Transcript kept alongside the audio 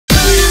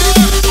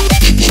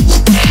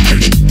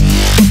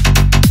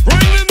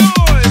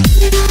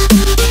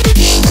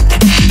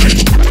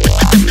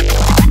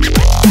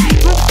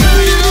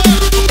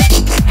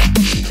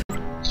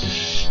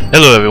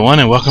Hello everyone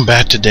and welcome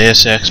back to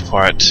Deus Ex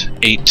Part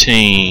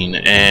 18,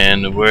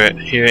 and we're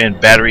here in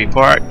Battery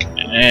Park,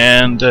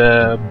 and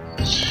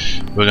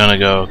we're gonna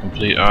go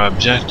complete our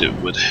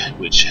objective,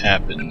 which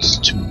happens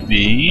to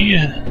be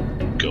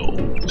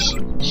goals.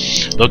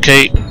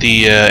 Locate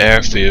the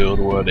airfield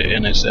where the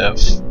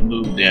NSF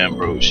moved the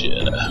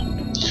Ambrosia.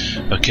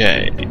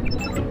 Okay,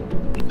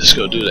 let's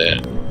go do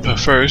that. But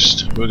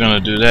first, we're gonna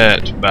do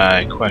that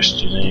by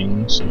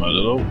questioning some of the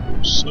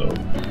locals, so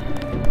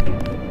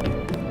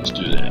let's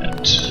do that.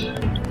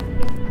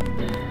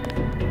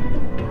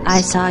 I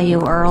saw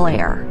you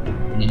earlier.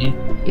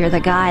 Mm-hmm. You're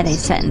the guy they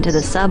sent into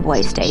the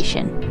subway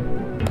station.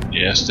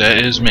 Yes, that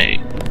is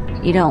me.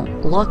 You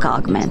don't look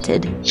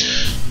augmented.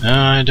 No,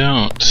 I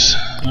don't.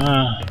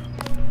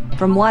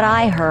 From what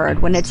I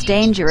heard, when it's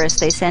dangerous,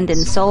 they send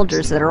in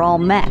soldiers that are all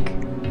mech.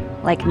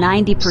 Like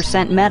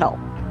 90% metal.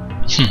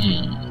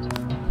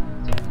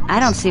 I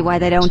don't see why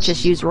they don't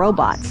just use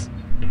robots.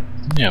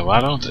 Yeah, why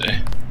don't they?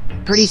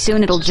 Pretty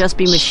soon it'll just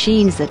be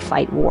machines that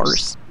fight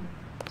wars.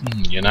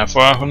 You're not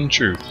far from the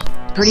truth.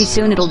 Pretty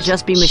soon it'll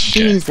just be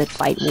machines that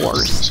fight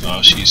wars. That's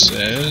all she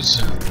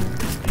says.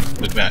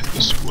 Look back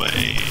this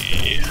way.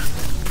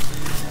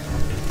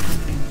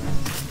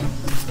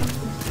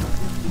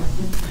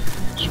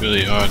 It's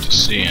really hard to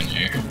see in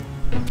here.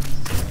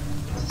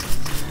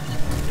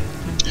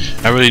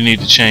 I really need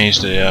to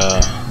change the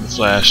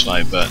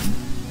flashlight button,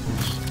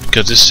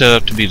 because it's set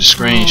up to be the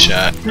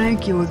screenshot. Oh,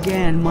 thank you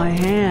again. My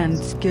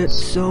hands get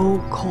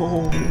so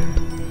cold.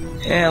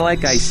 Yeah,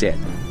 like I said,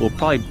 we'll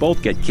probably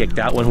both get kicked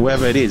out when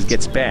whoever it is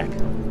gets back.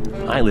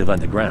 I live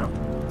underground.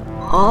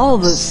 All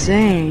the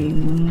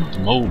same. The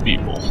mole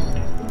people.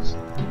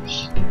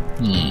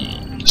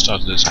 Let's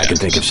talk to this guy. I can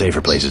think of safer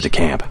places to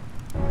camp.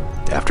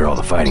 After all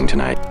the fighting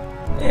tonight.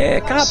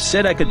 Cops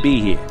said I could be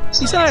here.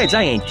 Besides,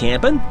 I ain't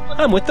camping.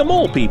 I'm with the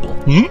mole people.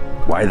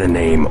 Why the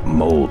name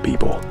Mole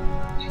People?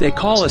 They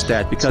call us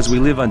that because we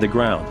live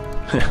underground.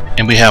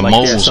 And we have like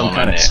moles some on our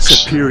kind of necks.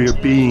 superior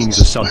beings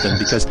or something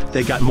because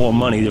they got more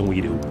money than we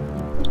do.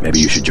 Maybe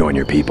you should join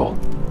your people.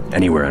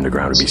 Anywhere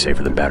underground would be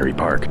safer than Battery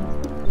Park.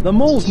 The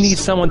moles need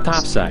someone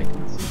topside.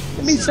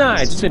 And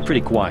besides, it's been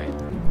pretty quiet.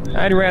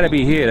 I'd rather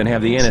be here than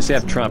have the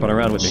NSF tromping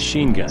around with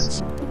machine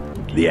guns.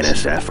 The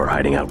NSF are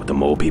hiding out with the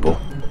Mole People.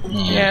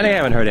 Yeah, they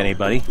haven't hurt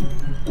anybody.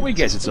 We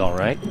guess it's all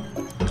right.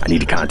 I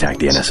need to contact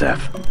the NSF.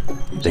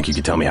 Think you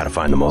could tell me how to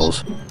find the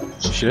moles?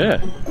 Sure.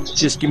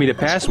 Just give me the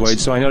password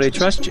so I know they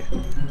trust you.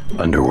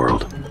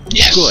 Underworld.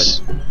 Yes.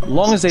 Good.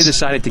 Long as they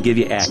decided to give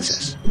you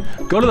access.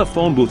 Go to the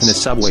phone booth in the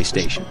subway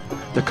station.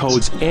 The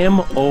code's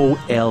MOLE.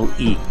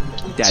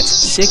 That's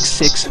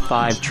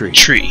 665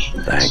 tree.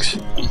 Thanks.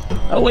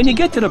 When you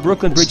get to the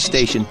Brooklyn Bridge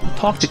station,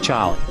 talk to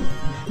Charlie.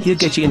 He'll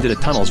get you into the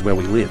tunnels where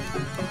we live.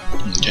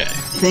 Okay.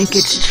 Think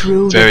it's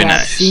true Very the nice.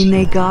 vaccine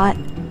they got?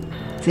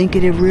 Think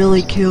it'd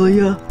really kill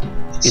you?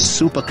 It's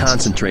super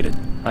concentrated.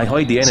 I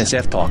heard the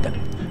NSF talking.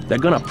 They're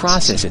gonna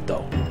process it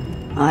though.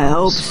 I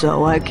hope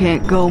so. I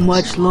can't go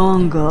much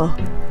longer.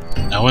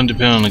 I wouldn't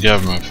depend on the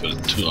government for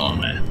too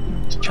long,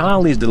 man.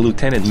 Charlie's the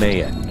lieutenant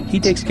mayor. He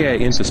takes care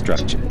of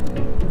infrastructure.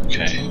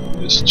 Okay,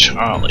 this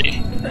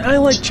Charlie. I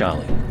like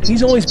Charlie.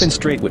 He's always been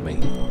straight with me.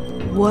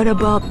 What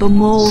about the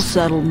mole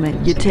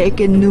settlement? You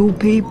taking new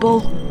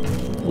people?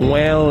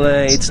 Well,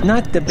 it's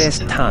not the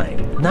best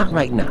time. Not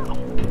right now.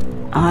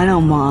 I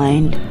don't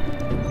mind.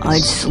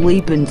 I'd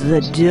sleep in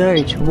the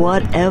dirt,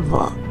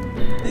 whatever.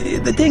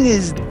 The thing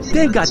is,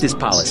 they've got this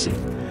policy.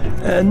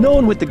 No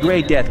one with the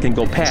Grey Death can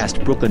go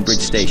past Brooklyn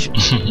Bridge Station.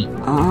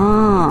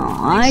 Oh,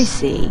 I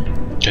see.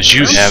 Because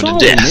you I'm have sorry, the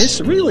death.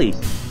 miss, really.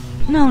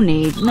 No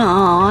need. No,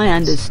 I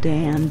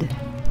understand.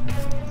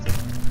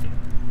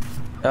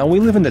 We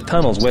live in the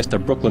tunnels west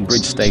of Brooklyn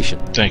Bridge Station.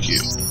 Thank you.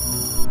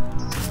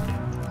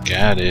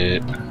 Got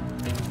it.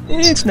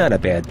 It's not a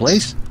bad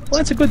place.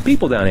 Lots of good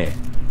people down here.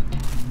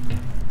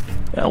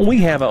 We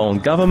have our own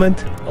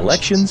government,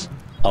 elections,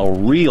 a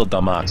real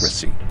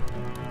democracy.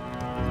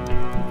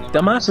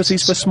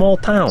 Democracy's for small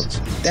towns.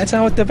 That's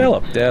how it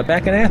developed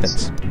back in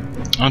Athens.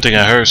 I don't think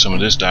I heard some of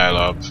this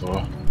dialogue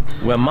before.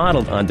 We're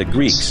modeled on the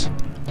Greeks,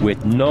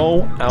 with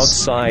no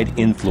outside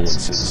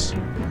influences.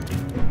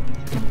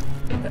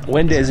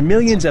 When there's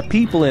millions of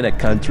people in a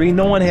country,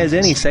 no one has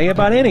any say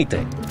about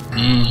anything.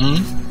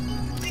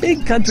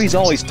 Big countries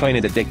always turn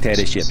into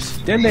dictatorships.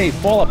 Then they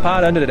fall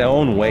apart under their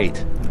own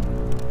weight.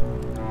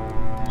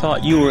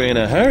 Thought you were in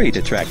a hurry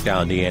to track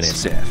down the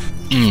NSF.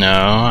 No,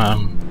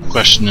 I'm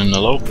questioning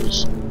the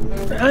locals.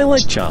 I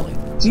like Charlie.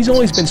 He's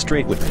always been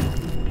straight with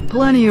me.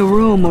 Plenty of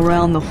room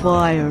around the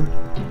fire.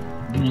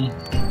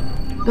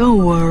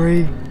 Don't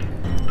worry.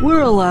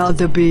 We're allowed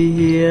to be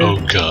here.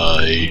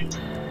 Okay.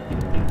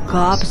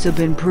 Cops have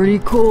been pretty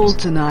cool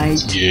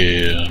tonight.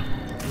 Yeah.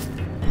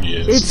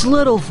 Yes. It's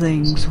little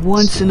things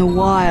once in a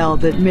while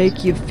that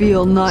make you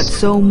feel not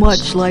so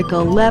much like a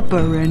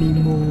leper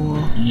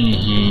anymore.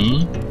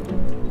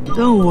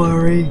 Don't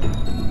worry.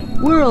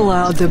 We're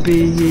allowed to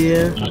be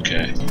here.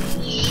 Okay.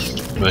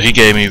 Well, he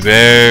gave me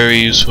very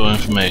useful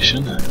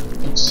information.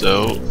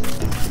 So,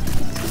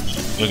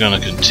 we're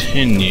gonna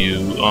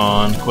continue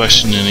on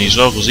questioning these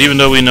locals, even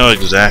though we know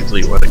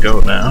exactly where to go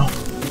now.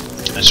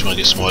 I just want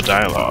to get some more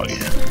dialogue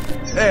in.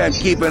 And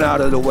keeping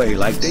out of the way,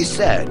 like they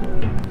said.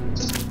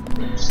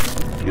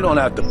 You don't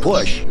have to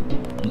push.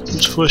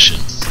 Who's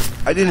pushing?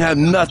 I didn't have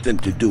nothing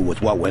to do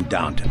with what went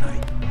down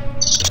tonight.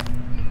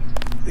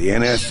 The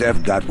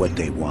NSF got what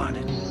they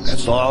wanted.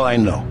 That's all I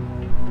know.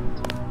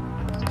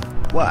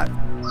 What?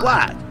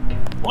 What?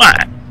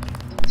 What?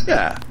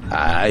 Yeah,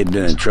 I've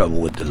been in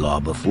trouble with the law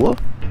before.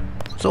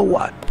 So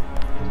what?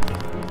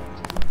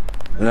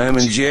 When I'm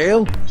in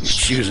jail,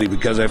 it's usually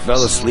because I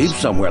fell asleep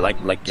somewhere, like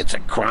it's a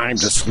crime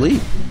to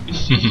sleep.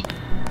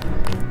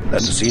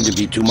 Doesn't seem to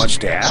be too much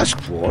to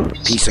ask for, a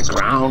piece of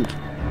ground.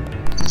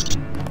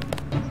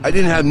 I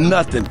didn't have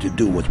nothing to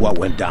do with what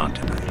went down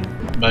tonight.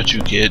 What about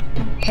you, kid?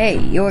 Hey,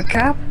 you a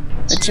cop?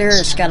 The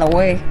terrorists got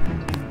away.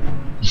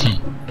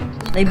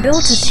 They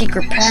built a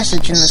secret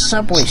passage in the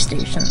subway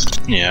station.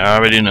 Yeah, I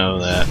already know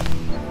that.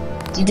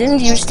 You didn't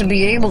used to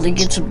be able to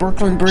get to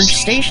Brooklyn Bridge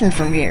Station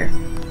from here.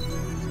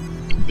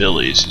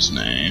 Billy's his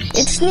name.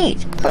 It's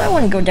neat, but I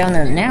wouldn't go down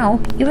there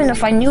now, even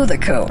if I knew the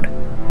code.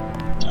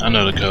 I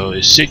know the code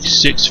is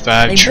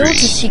 665 They tree. built a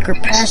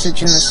secret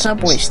passage in the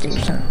subway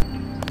station.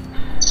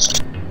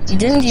 You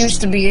didn't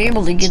used to be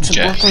able to get to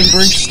Brooklyn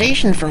Bridge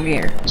Station from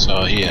here. That's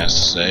all he has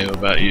to say. What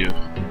about you?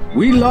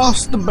 We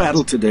lost the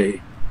battle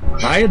today.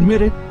 I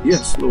admit it.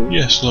 Yes, Lord.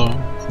 Yes, Lord.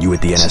 You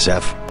with the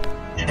NSF?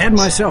 Had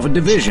myself a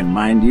division,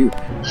 mind you,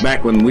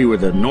 back when we were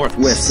the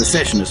Northwest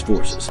Secessionist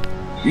Forces.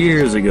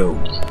 Years ago.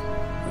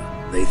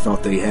 They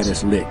thought they had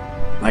us licked.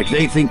 Like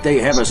they think they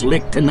have us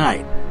licked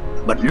tonight.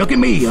 But look at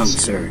me, young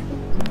sir.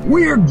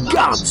 We're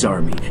God's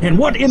army. And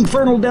what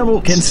infernal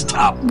devil can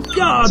stop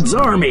God's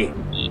army?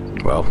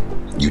 Well,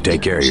 you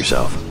take care of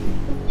yourself.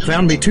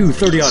 Found me 2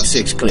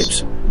 30-06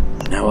 clips.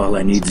 Now all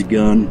I need's a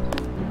gun,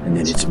 and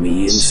then it's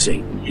me and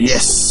Satan.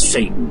 Yes,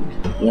 Satan.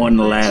 One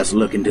last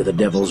look into the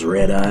devil's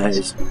red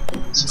eyes.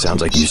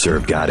 Sounds like you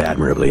served God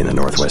admirably in the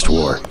Northwest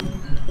War.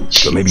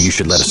 But maybe you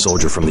should let a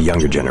soldier from the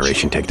younger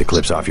generation take the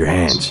clips off your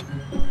hands.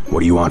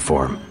 What do you want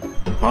for him?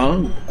 Huh?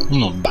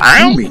 Buy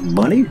You 'em? mean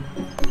money?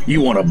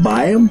 You want to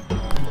buy them?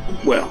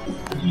 Well,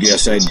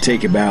 guess I'd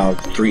take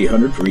about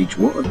 300 for each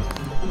one.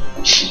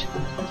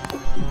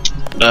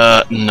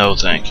 No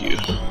thank you.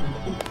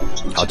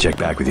 I'll check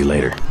back with you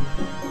later.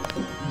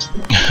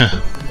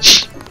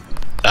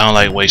 I don't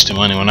like wasting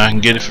money when I can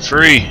get it for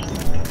free.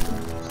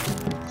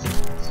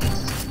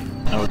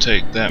 I will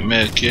take that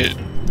med kit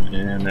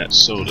and that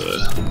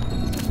soda.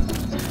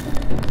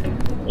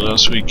 What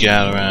else we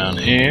got around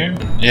here?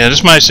 Yeah,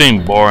 this might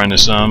seem boring to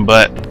some,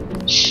 but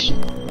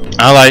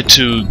I like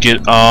to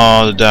get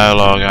all the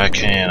dialogue I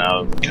can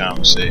out of the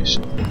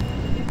conversation.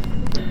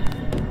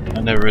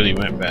 I never really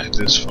went back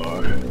this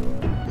far.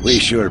 We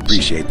sure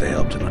appreciate the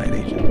help tonight,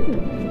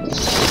 Agent.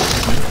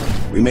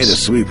 We made a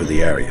sweep of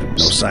the area.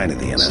 No sign of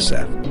the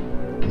NSF.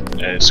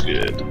 That's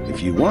good.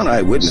 If you want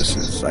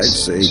eyewitnesses, I'd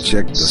say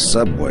check the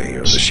subway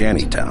or the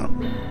shanty town.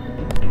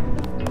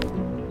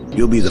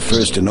 You'll be the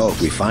first to know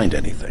if we find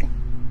anything.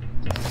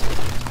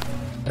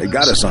 They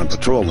got us on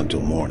patrol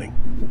until morning.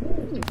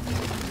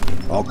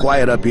 All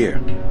quiet up here.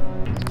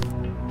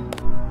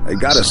 They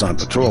got us on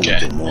patrol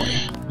until morning.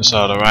 That's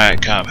all the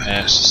riot cop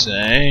has to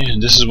say.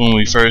 And this is when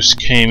we first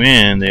came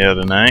in the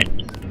other night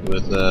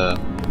with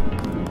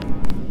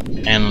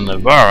Anna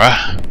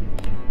Navarra.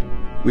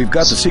 We've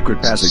got the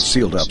secret passage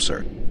sealed up,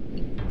 sir.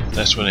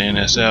 That's where the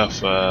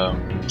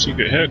NSF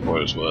secret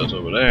headquarters was,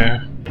 over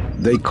there.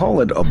 They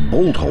call it a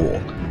bolt hole.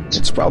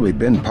 It's probably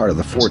been part of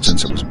the fort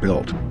since it was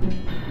built.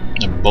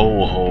 A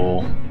bowl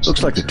hole.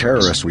 Looks like the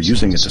terrorists were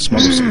using it to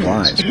smuggle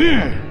supplies.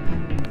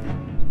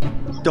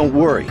 Don't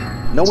worry.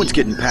 No one's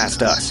getting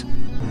past us.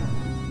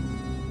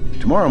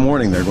 Tomorrow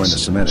morning they're going to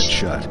cement it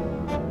shut.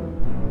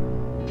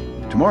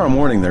 Tomorrow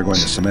morning they're going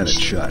to cement it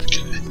shut.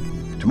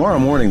 Tomorrow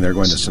morning they're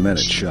going to cement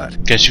it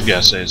shut. Guess you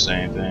guys say the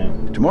same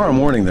thing. Tomorrow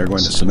morning they're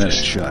going to cement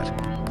it shut.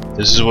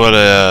 This is what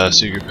a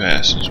secret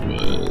passage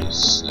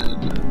was.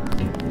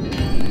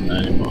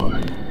 Not anymore.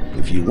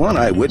 If you want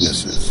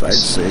eyewitnesses, I'd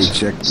say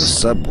check the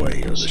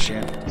subway or the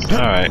shanty.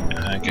 Alright,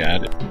 I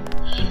got it.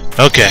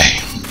 Okay.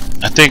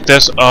 I think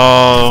that's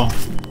all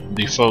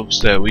the folks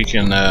that we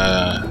can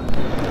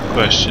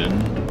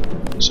question,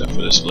 except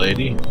for this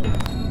lady.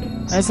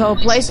 This whole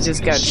place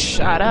just got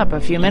shot up a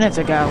few minutes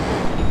ago.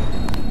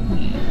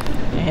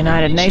 The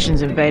United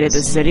Nations invaded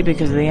the city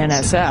because of the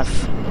NSF.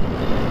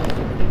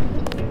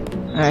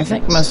 I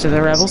think most of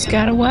the rebels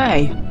got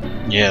away.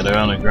 Yeah, they're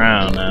on the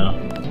ground now.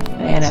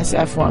 The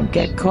NSF won't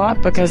get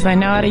caught because they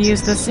know how to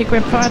use the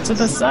secret parts of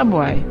the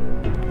subway.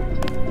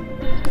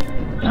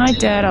 My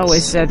dad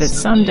always said that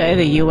someday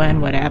the UN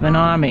would have an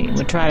army and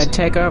would try to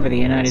take over the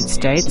United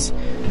States.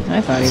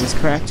 I thought he was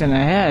correct in the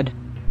head.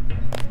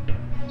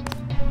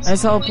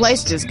 This whole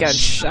place just got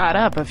shot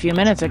up a few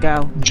minutes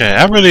ago. Okay,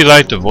 I really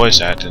like the voice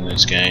acting in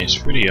this game. It's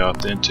pretty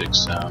authentic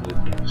sounding.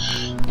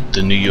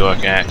 The New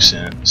York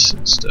accents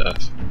and stuff.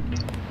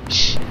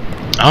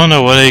 I don't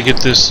know where they get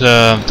this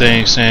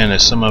thing saying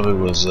that some of it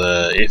was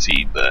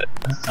iffy, but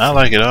I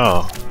like it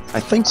all. I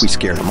think we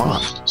scared him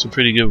off. It's a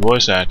pretty good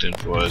voice acting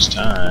for its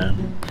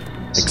time.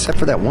 Except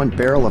for that one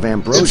barrel of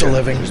ambrosia,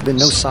 there's been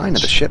no sign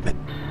of the shipment.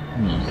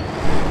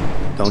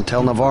 Don't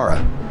tell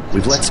Navarra.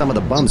 We've let some of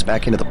the bums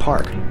back into the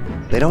park.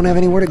 They don't have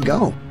anywhere to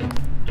go.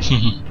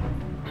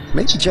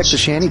 Maybe check the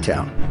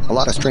shantytown. A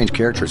lot of strange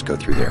characters go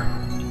through there.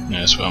 Yeah,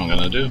 that's what I'm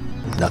gonna do.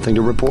 Nothing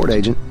to report,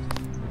 Agent.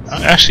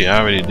 Actually, I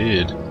already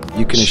did.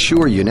 You can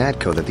assure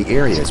UNATCO that the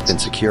area has been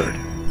secured.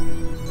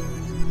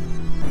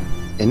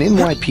 An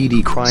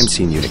NYPD crime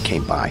scene unit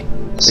came by.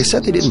 They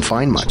said they didn't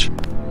find much.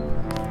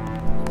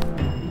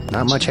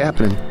 Not much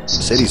happening. The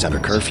city's under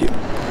curfew.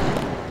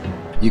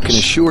 You can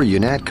assure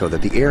UNATCO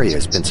that the area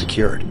has been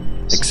secured.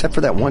 Except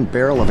for that one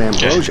barrel of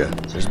ambrosia,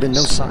 there's been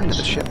no sign of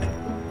the shipment.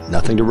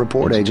 Nothing to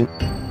report, Agent.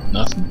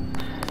 Nothing?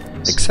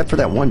 Except for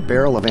that one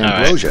barrel of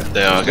ambrosia. Alright,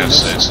 they all gotta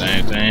say the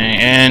same thing.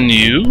 And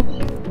you?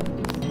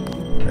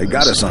 They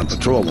got us on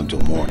patrol until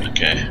morning.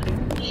 Okay.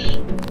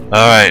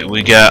 Alright,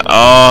 we got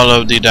all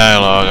of the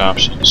dialogue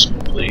options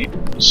complete.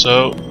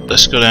 So,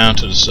 let's go down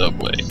to the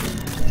subway.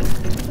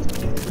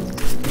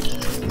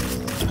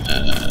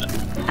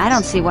 I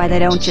don't see why they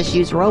don't just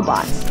use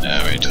robots.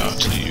 I already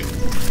talked to you.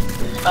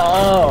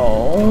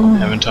 Oh. I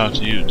haven't talked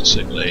to you, the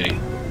sick lady.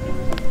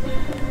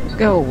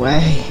 Go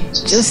away.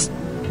 Just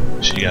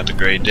She got the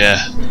Great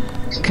Death.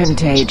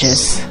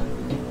 contagious.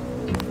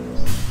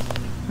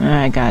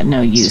 I got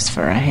no use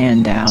for a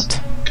handout.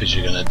 'Cause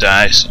you're gonna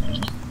die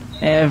soon.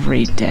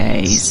 Every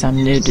day,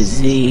 some new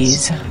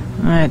disease.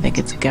 I think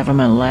it's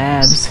government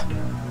labs.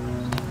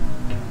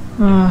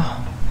 Oh,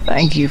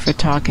 thank you for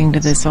talking to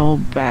this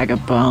old bag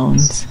of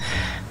bones.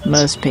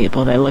 Most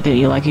people, they look at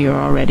you like you're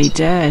already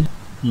dead.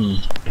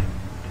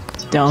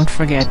 Don't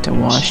forget to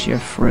wash your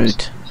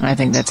fruit. I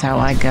think that's how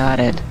I got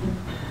it.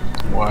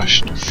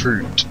 Wash the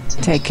fruit.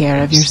 Take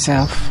care of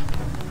yourself.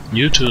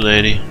 You too,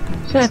 lady.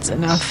 That's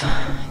enough.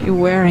 You're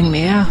wearing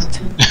me out.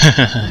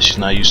 She's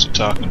not used to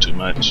talking too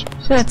much.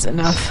 That's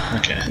enough.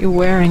 Okay. You're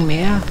wearing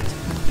me out.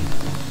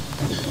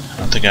 I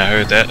don't think I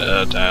heard that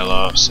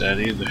dialogue said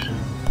either.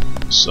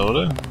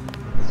 Soda?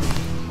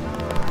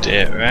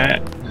 Dead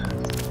rat.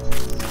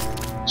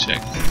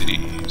 Check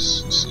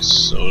these. This is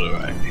soda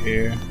right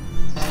here.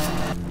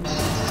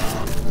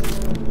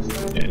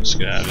 Okay, let's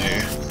get out of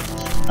here.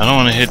 I don't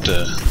want to hit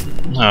the...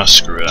 Oh,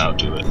 screw it, I'll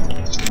do it.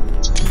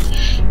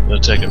 I'll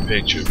take a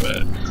picture,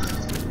 but...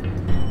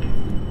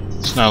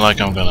 It's not like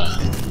I'm gonna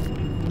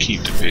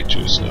keep the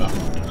picture, so...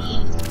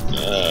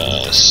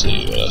 let's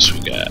see what else we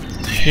got.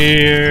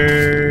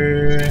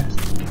 Here...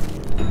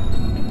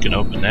 Can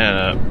open that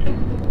up.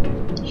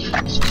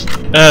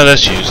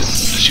 Let's use it.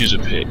 Let's use a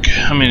pick.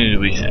 How many do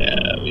we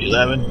have?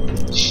 11?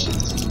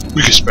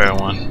 We can spare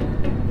one.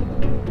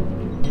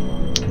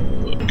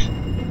 Look.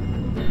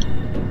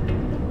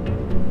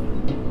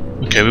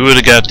 Okay, we would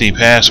have got the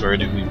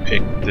password if we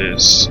picked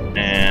this.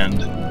 And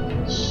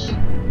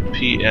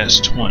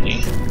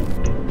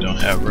P.19. We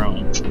don't have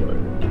room for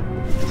it.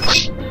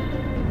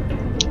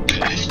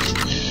 Okay.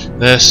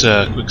 Let's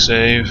quick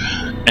save.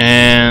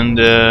 And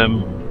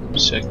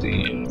check the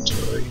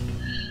inventory.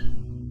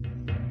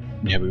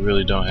 Yeah, we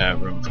really don't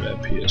have room for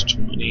that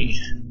PS20.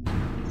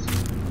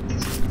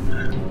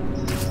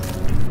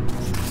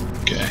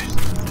 Okay.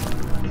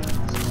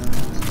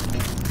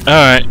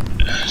 Alright,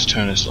 let's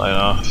turn this light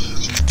off.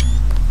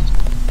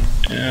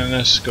 And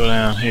let's go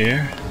down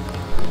here.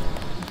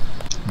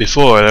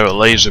 Before, there were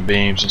laser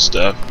beams and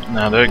stuff.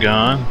 Now they're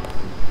gone.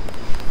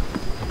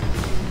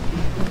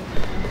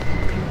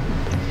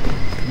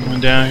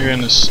 Going down here in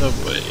the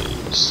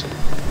subways.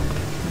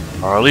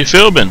 Harley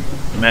Philbin.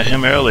 Met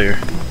him earlier.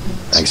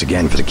 Thanks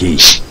again for the key.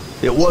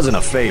 It wasn't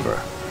a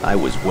favor. I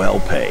was well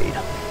paid.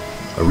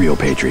 A real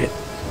patriot.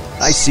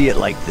 I see it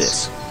like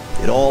this.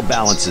 It all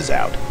balances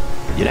out.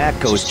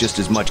 UNATCO's just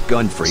as much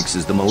gun freaks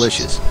as the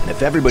militias. And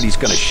if everybody's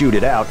gonna shoot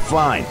it out,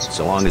 fine.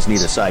 So long as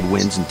neither side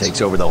wins and takes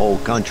over the whole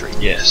country.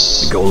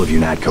 Yes. The goal of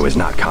UNATCO is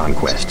not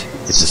conquest.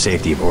 It's the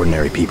safety of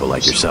ordinary people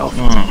like yourself.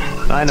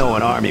 I know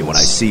an army when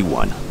I see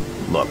one.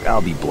 Look,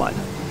 I'll be blunt.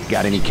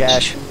 Got any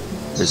cash?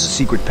 There's a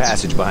secret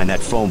passage behind that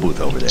phone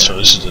booth over there. So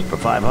this is For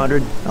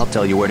 500, I'll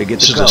tell you where to get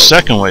the code. the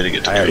second way to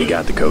get to I already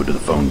got the code to the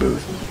phone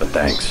booth, but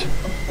thanks.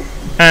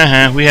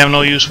 we have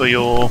no use for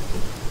you all.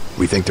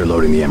 We think they're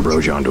loading the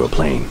ambrosia onto a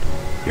plane.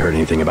 You heard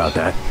anything about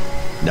that?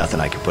 Nothing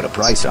I can put a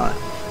price on.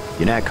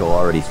 UNATCO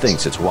already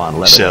thinks it's Juan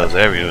Lebedev. Sells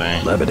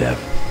everything. Lebedev.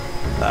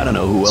 I don't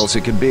know who else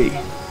it could be.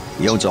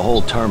 He owns a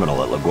whole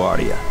terminal at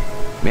LaGuardia.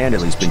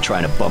 Manderley's been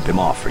trying to bump him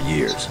off for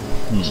years.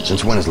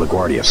 Since when is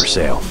LaGuardia for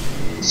sale?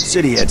 The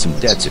city had some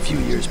debts a few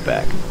years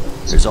back.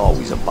 There's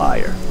always a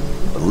buyer.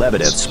 But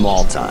Lebedev's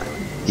small time.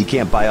 He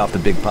can't buy off the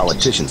big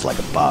politicians like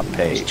a Bob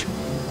Page.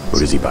 Who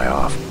does he buy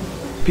off?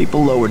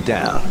 People lower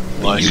down.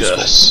 Like useful.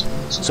 us.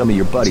 Some of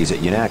your buddies at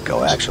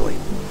UNATCO, actually.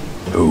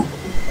 Who?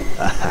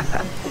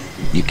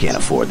 You can't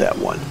afford that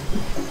one.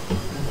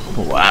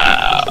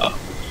 Wow.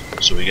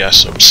 So we got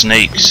some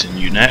snakes in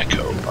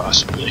UNATCO,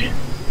 possibly.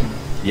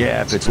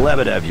 Yeah, if it's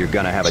Lebedev, you're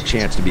gonna have a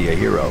chance to be a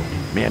hero.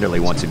 Manderley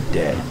wants him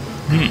dead.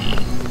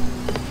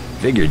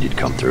 Figured you'd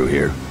come through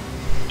here.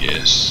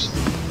 Yes.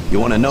 You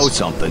wanna know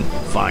something?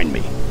 Find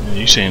me. Yeah,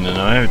 you seem to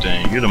know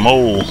everything. You're the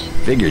mole.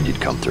 Figured you'd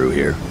come through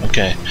here.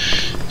 Okay.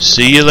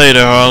 See you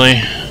later,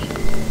 Harley.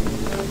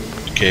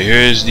 Okay,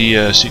 here's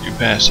the secret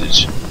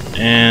passage.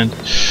 And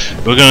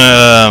we're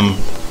gonna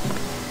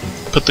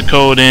put the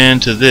code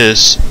into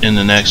this in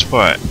the next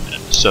part.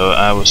 So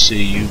I will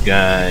see you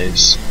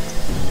guys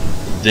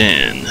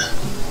then.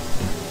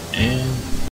 And